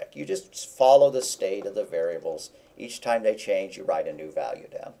desk check. You just follow the state of the variables. Each time they change, you write a new value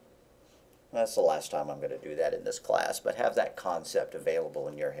down. That's the last time I'm going to do that in this class, but have that concept available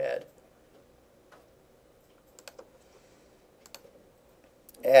in your head.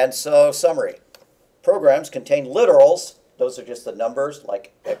 And so, summary. Programs contain literals. Those are just the numbers,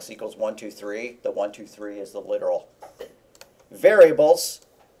 like x equals 1, 2, 3. The 1, 2, 3 is the literal. Variables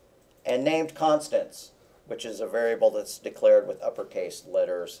and named constants, which is a variable that's declared with uppercase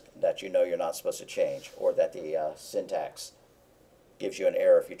letters that you know you're not supposed to change, or that the syntax gives you an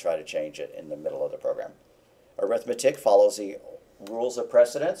error if you try to change it in the middle of the program. Arithmetic follows the rules of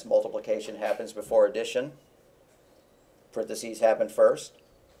precedence. Multiplication happens before addition. Parentheses happen first.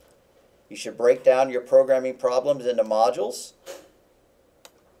 You should break down your programming problems into modules.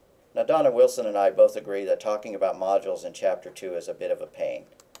 Now, Donna Wilson and I both agree that talking about modules in Chapter 2 is a bit of a pain.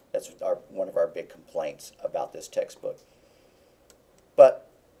 That's one of our big complaints about this textbook. But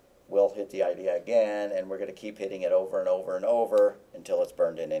we'll hit the idea again, and we're going to keep hitting it over and over and over until it's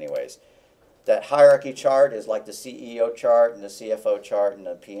burned in anyways. That hierarchy chart is like the CEO chart and the CFO chart and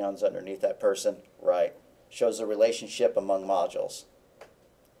the peons underneath that person, right? Shows the relationship among modules.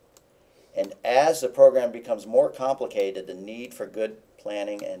 And as the program becomes more complicated, the need for good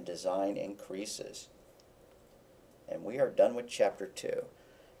planning and design increases. And we are done with Chapter 2.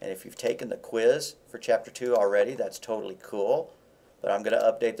 And if you've taken the quiz for Chapter 2 already, that's totally cool. But I'm going to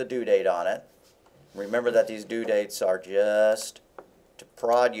update the due date on it. Remember that these due dates are just to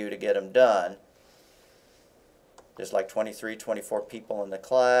prod you to get them done. There's like 23, 24 people in the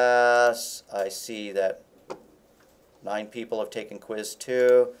class. I see that 9 people have taken quiz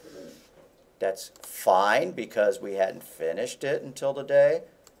 2. That's fine because we hadn't finished it until today.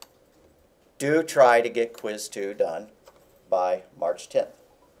 Do try to get quiz 2 done by March 10th.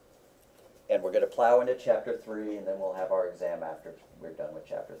 And we're going to plow into chapter 3, and then we'll have our exam after we're done with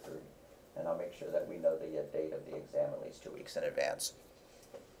chapter 3. And I'll make sure that we know the date of the exam at least 2 weeks in advance.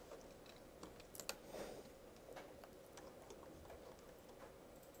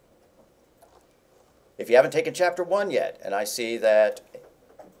 If you haven't taken chapter 1 yet, and I see that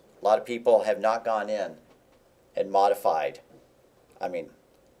a lot of people have not gone in and modified. I mean,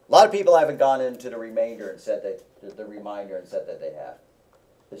 a lot of people haven't gone into the reminder and said that they have.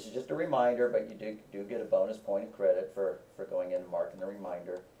 This is just a reminder, but you do get a bonus point of credit for going in and marking the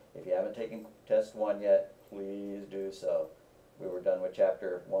reminder. If you haven't taken test 1 yet, please do so. We were done with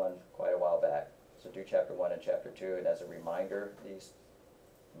chapter 1 quite a while back. So do chapter 1 and chapter 2, and as a reminder, these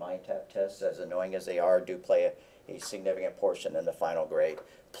mind tap tests, as annoying as they are, do play a significant portion in the final grade.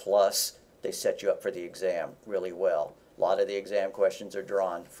 Plus, they set you up for the exam really well. A lot of the exam questions are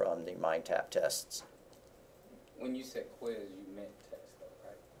drawn from the mind tap tests. When you said quiz, you meant test, though,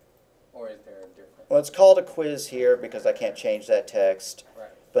 right? Or is there a difference? Well, it's called a quiz here because I can't change that text, Right.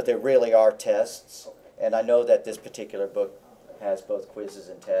 but there really are tests. Okay. And I know that this particular book has both quizzes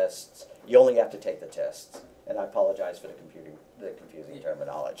and tests. You only have to take the tests. And I apologize for the confusing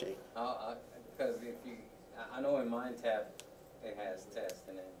terminology. Because if you, I know in mind tap it has tests,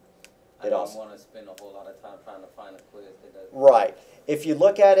 and then I It don't also- want to spend a whole lot of time trying to find a quiz that doesn't. Right. If you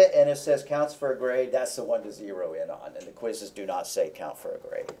look at it and it says counts for a grade, that's the one to zero in on. And the quizzes do not say count for a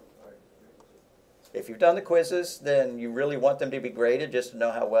grade. If you've done the quizzes, then you really want them to be graded just to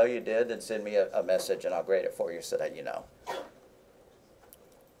know how well you did, then send me a message and I'll grade it for you so that you know.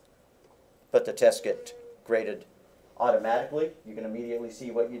 But the tests get graded automatically. You can immediately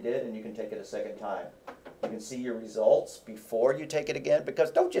see what you did and you can take it a second time. You can see your results before you take it again,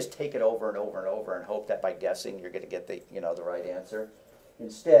 because don't just take it over and over and over and hope that by guessing you're going to get the right answer.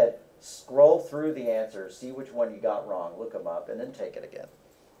 Instead, scroll through the answers, see which one you got wrong, look them up, and then take it again.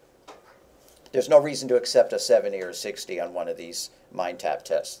 There's no reason to accept a 70 or a 60 on one of these mind tap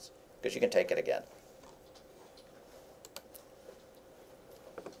tests, because you can take it again.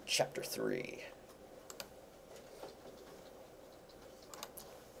 Chapter 3.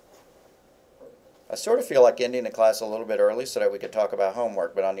 I sort of feel like ending the class a little bit early so that we could talk about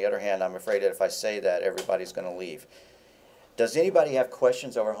homework, but on the other hand, I'm afraid that if I say that, everybody's going to leave. Does anybody have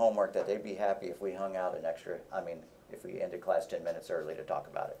questions over homework that they'd be happy if we hung out if we ended class 10 minutes early to talk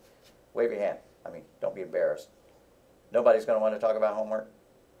about it? Wave your hand. Don't be embarrassed. Nobody's going to want to talk about homework?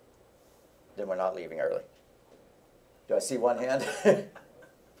 Then we're not leaving early. Do I see one hand?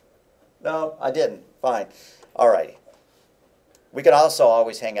 No, I didn't. Fine. All righty. We could also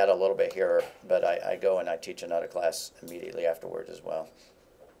always hang out a little bit here, but I go and I teach another class immediately afterwards as well.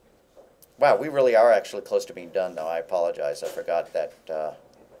 Wow, we really are actually close to being done, though. I apologize. I forgot that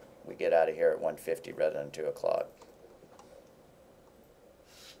we get out of here at 1:50 rather than 2 o'clock.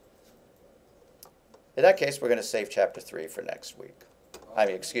 In that case, we're going to save Chapter 3 for next week.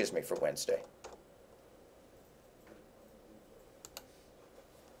 For Wednesday.